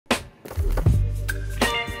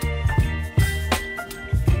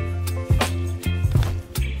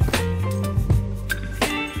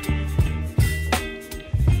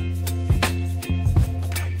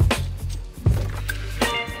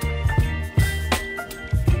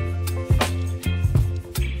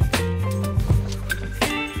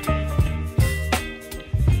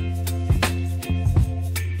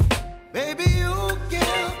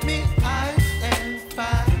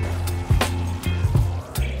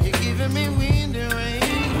giving me wind and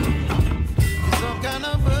rain. You're some kind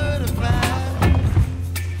of butterfly.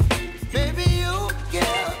 Baby, you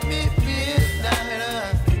give me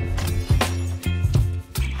midnight.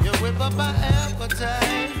 You whip up my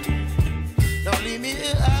appetite. Don't leave me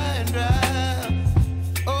here high and dry.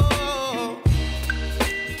 Oh,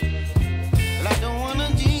 well, I don't wanna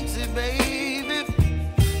jinx it, baby,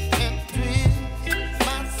 and twist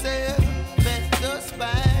myself at the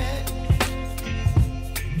spine.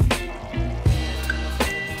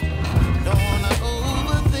 Don't wanna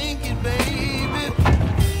overthink it, baby.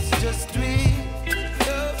 It's just twist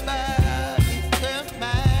your body and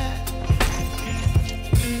mine.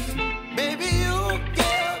 Baby, you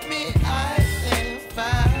give me ice and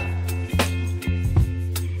fire.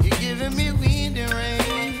 You're giving me wind and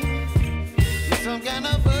rain. You're some kind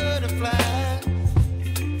of butterfly.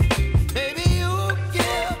 Baby, you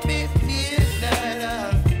give me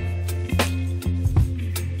midnight.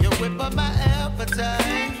 You whip up my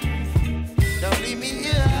appetite. Don't leave me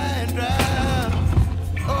here high and dry.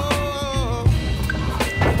 Oh,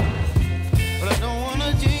 but I don't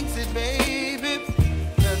wanna jinx it, baby.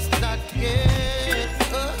 Let's not get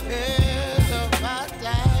ahead of my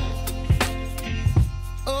time.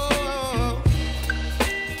 Oh,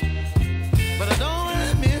 but I don't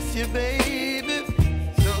wanna miss you, baby.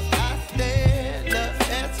 So I stand up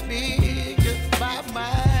and speak just my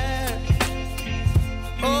mind.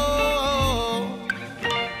 Oh.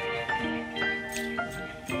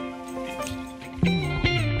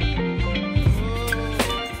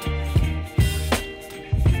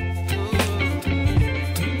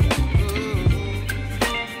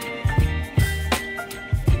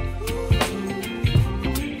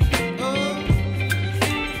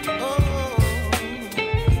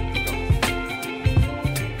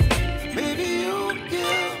 Baby, you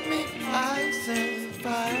give me ice and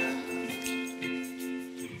fire.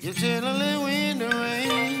 You're chilling wind and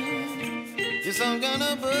rain. You're some kind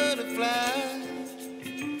of butterfly.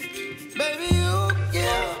 Baby, you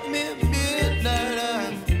give me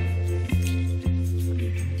midnight.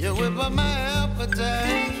 You whip up my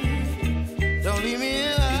appetite. Don't leave me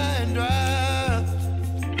here high and dry.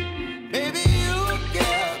 Baby, you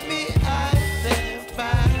give me ice and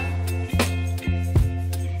fire.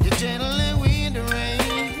 You're channeling wind and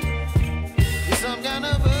rain. You're some kind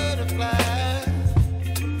of butterfly.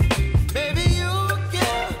 Baby, you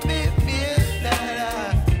give me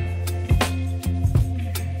midnight.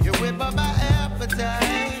 You whip up my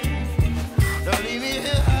appetite. Don't leave me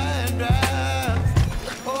here high and dry.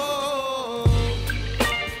 Oh,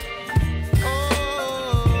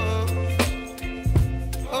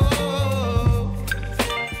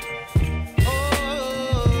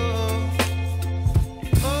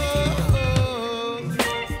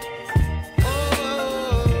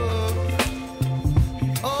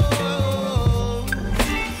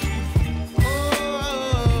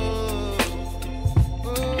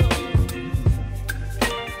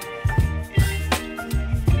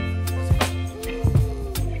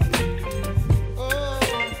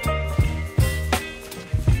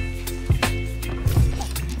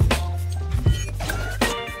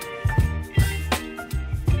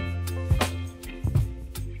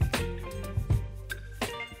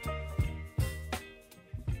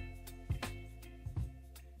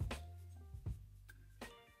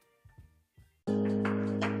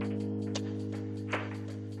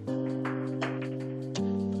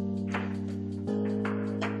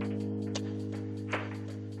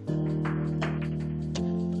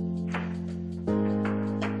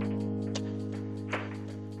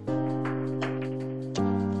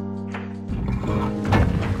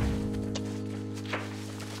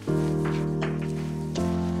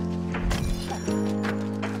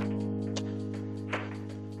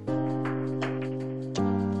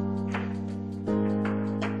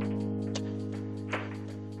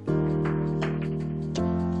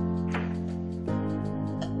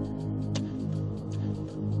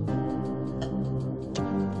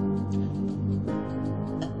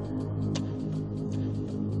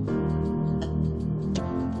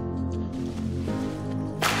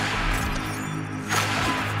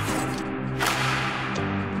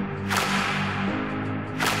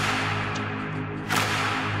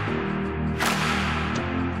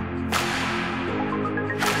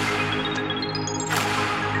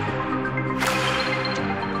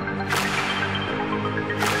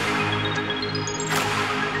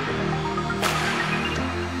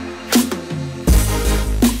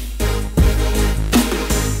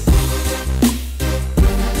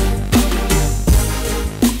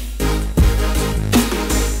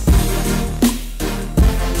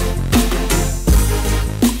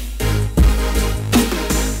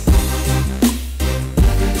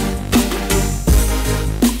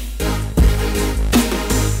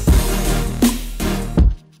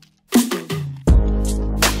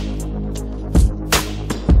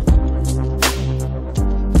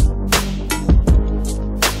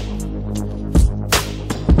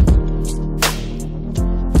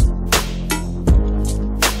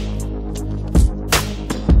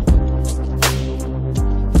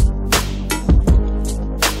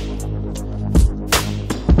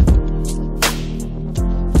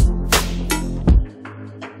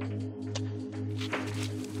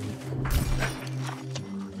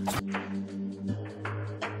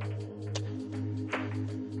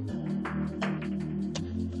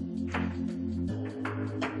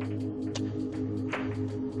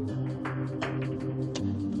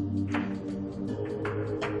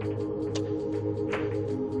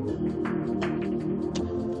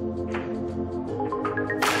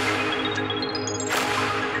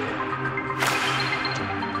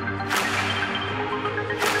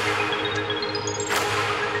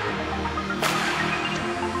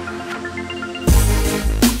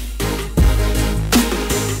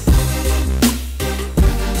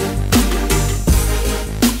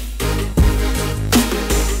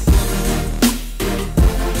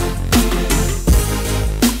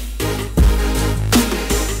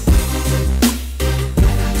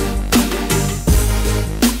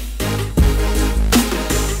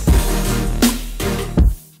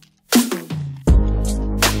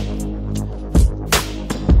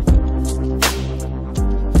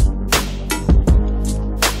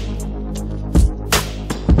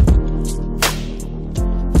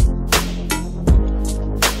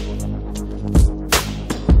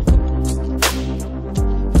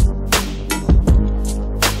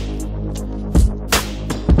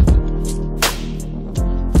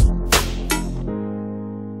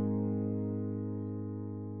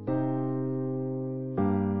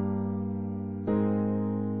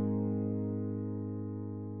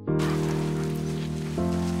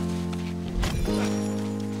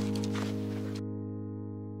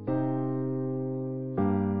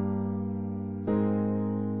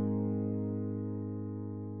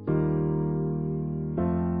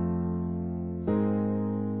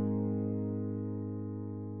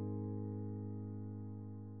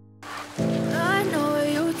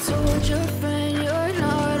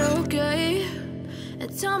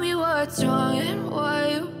 what's wrong and why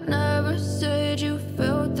you never said you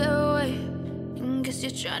felt that way. Guess you're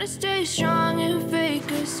trying to stay strong and fake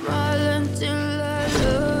a smile until I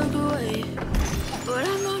look away. But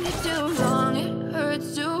I've known you too long, it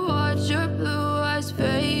hurts to watch your blue eyes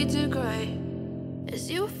fade to gray as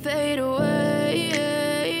you fade away,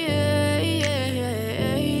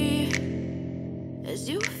 as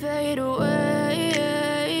you fade away.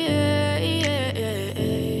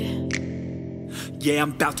 Yeah,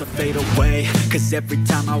 I'm about to fade away, cause every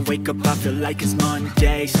time I wake up I feel like it's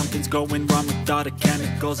Monday. Something's going wrong with all the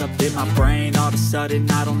chemicals up in my brain. All of a sudden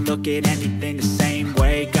I don't look at anything the same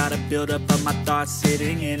way. Got a buildup of my thoughts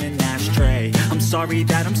sitting in an ashtray. I'm sorry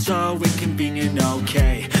that I'm so inconvenient,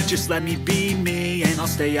 okay. Just let me be me and I'll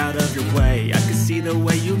stay out of your way. I can see the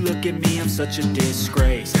way you look at me, I'm such a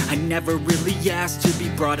disgrace. I never really asked to be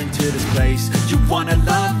brought into this place. You wanna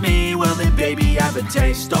love me? Well then baby I have a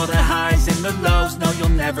taste. All the highs and the lows, no you'll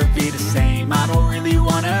never be the same. I don't really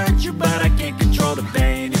wanna hurt you but I can't control the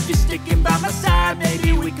pain. If you're sticking by my side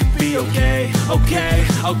maybe we could be okay.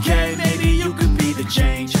 Okay, maybe you could be the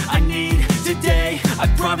change I need today. I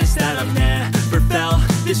promise that I've never felt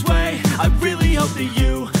this way. I really hope that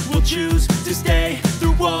you will choose to stay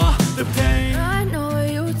through all the pain. I know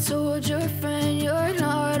you told your friend you're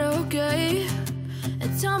not okay,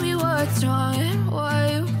 and tell me what's wrong and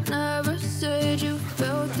why you never said you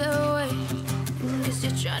felt that way. Guess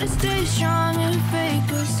you're trying to stay strong and fake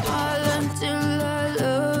a smile until I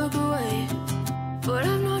look away. But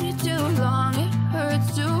I've known you too long, it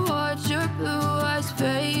hurts to watch your blue eyes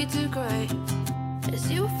fade to gray as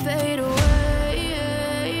you fade away,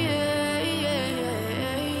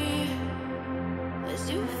 as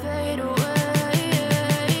you fade away,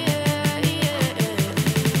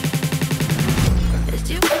 as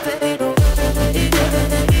you fade away.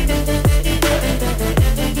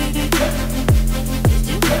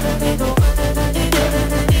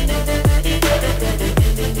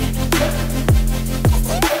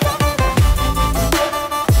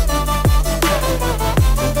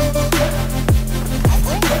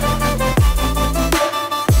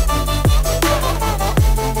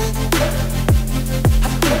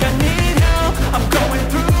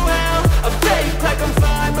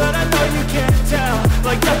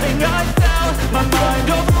 Like nothing I felt, my mind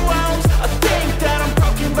overwhelms. I think that I'm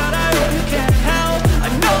broken but I really can't help. I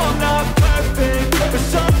know I'm not perfect, but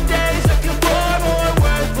some days I feel far more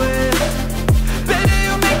worthless. Baby,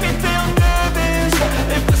 you make me feel nervous.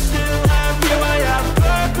 If I still have you, I have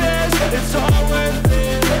purpose. It's all worth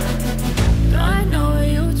it. I know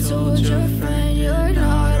you told your friend you're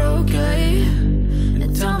not okay, and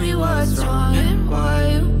tell me what's wrong and why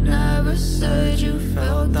you never said you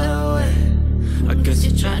felt that way. I guess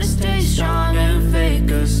you're trying to stay strong and fake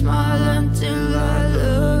a smile until I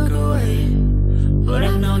look away. But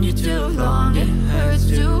I've known you too long, it hurts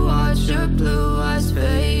to watch your blue eyes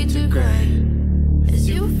fade to gray as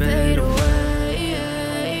you fade away,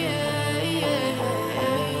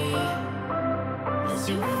 as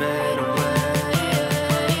you fade away,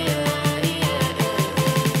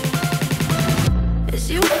 as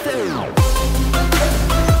you fade away.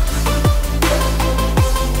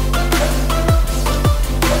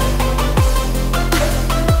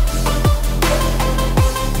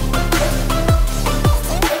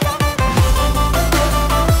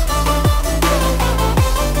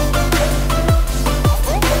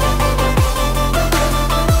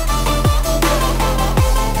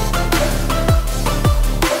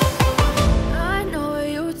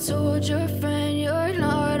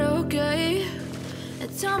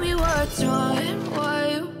 Tell me what's wrong and why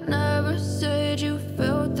you never said you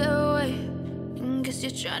felt that way. Guess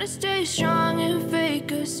you're trying to stay strong and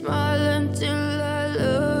fake a smile until I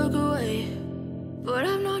look away. But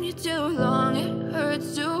I've known you too long, it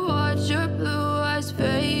hurts to watch your blue eyes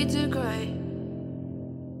fade to gray.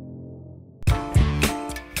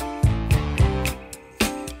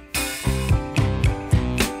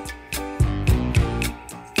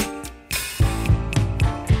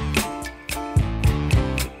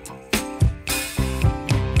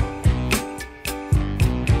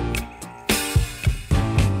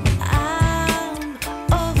 I'm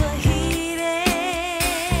overheated.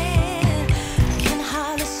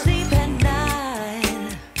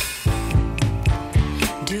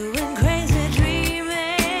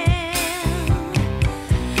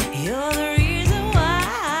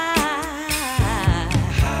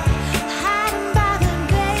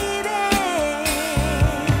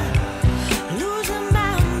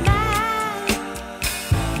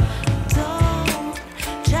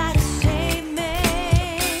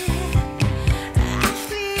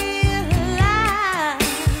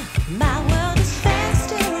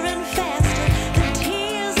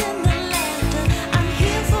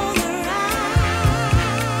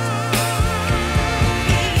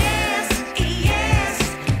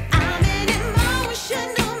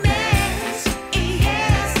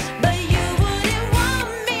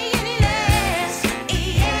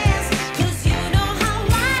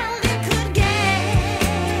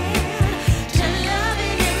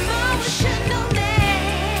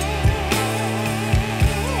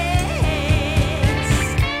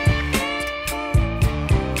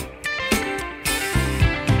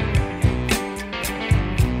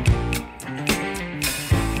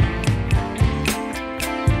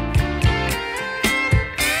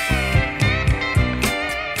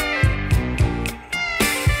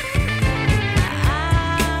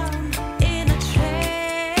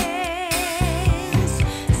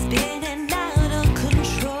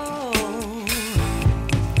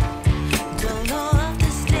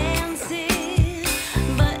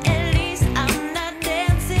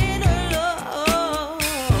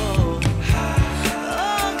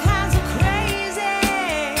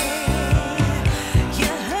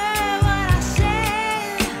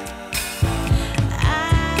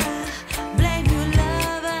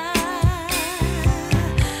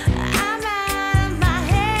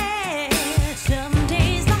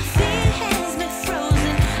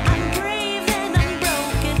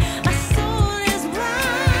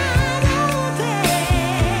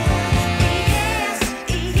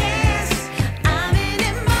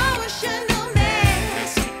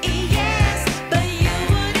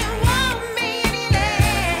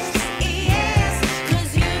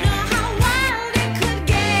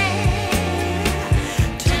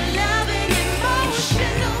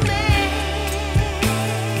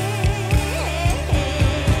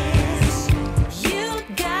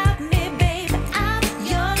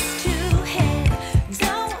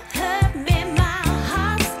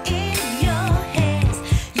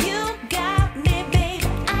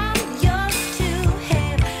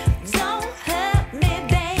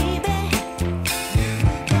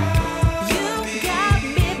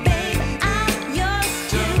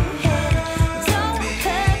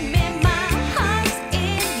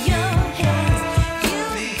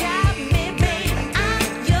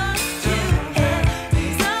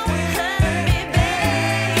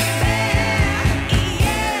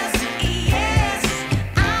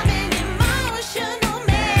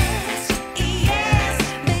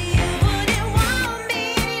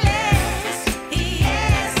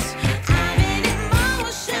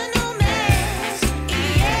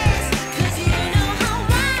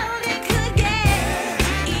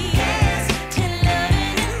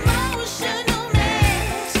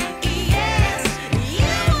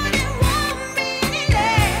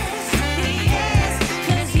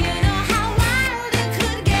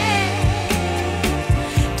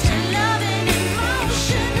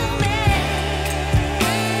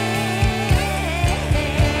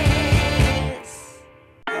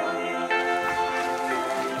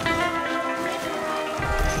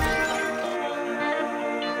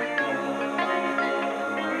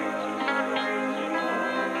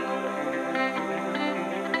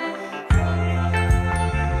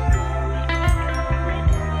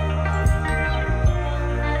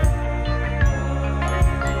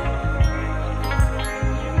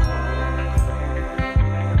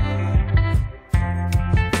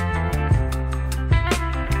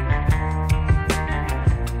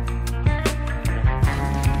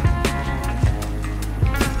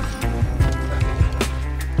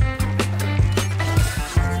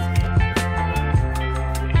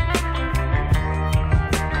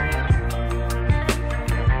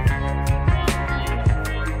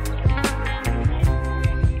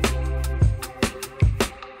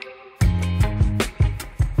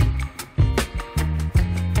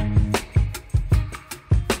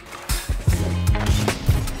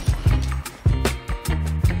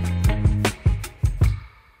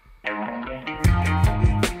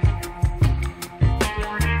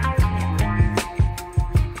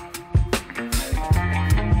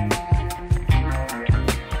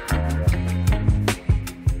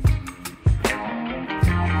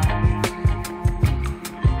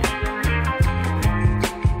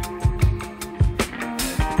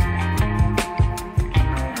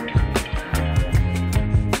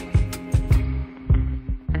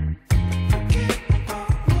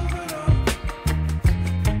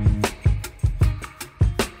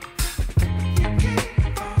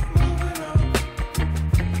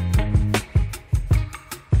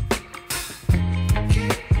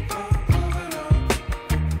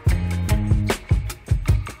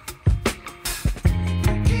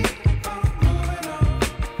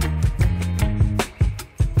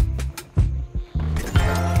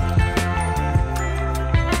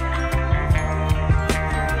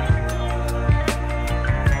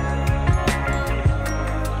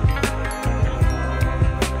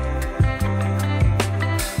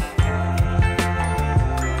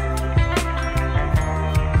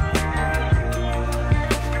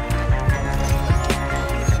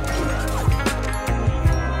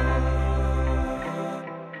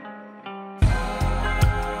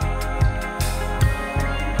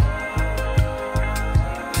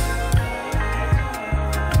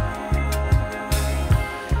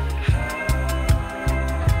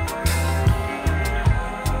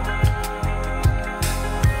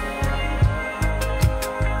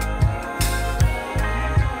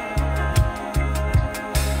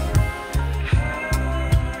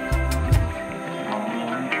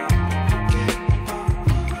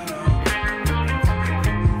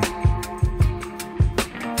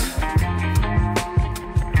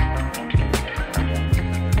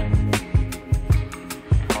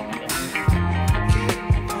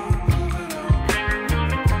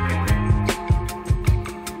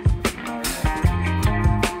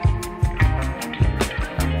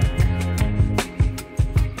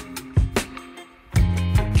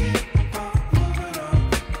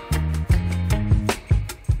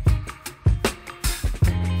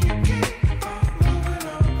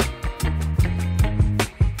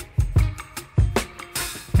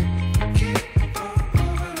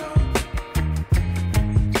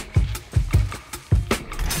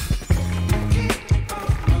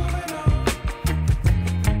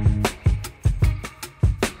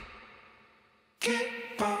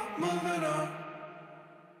 keep on moving on.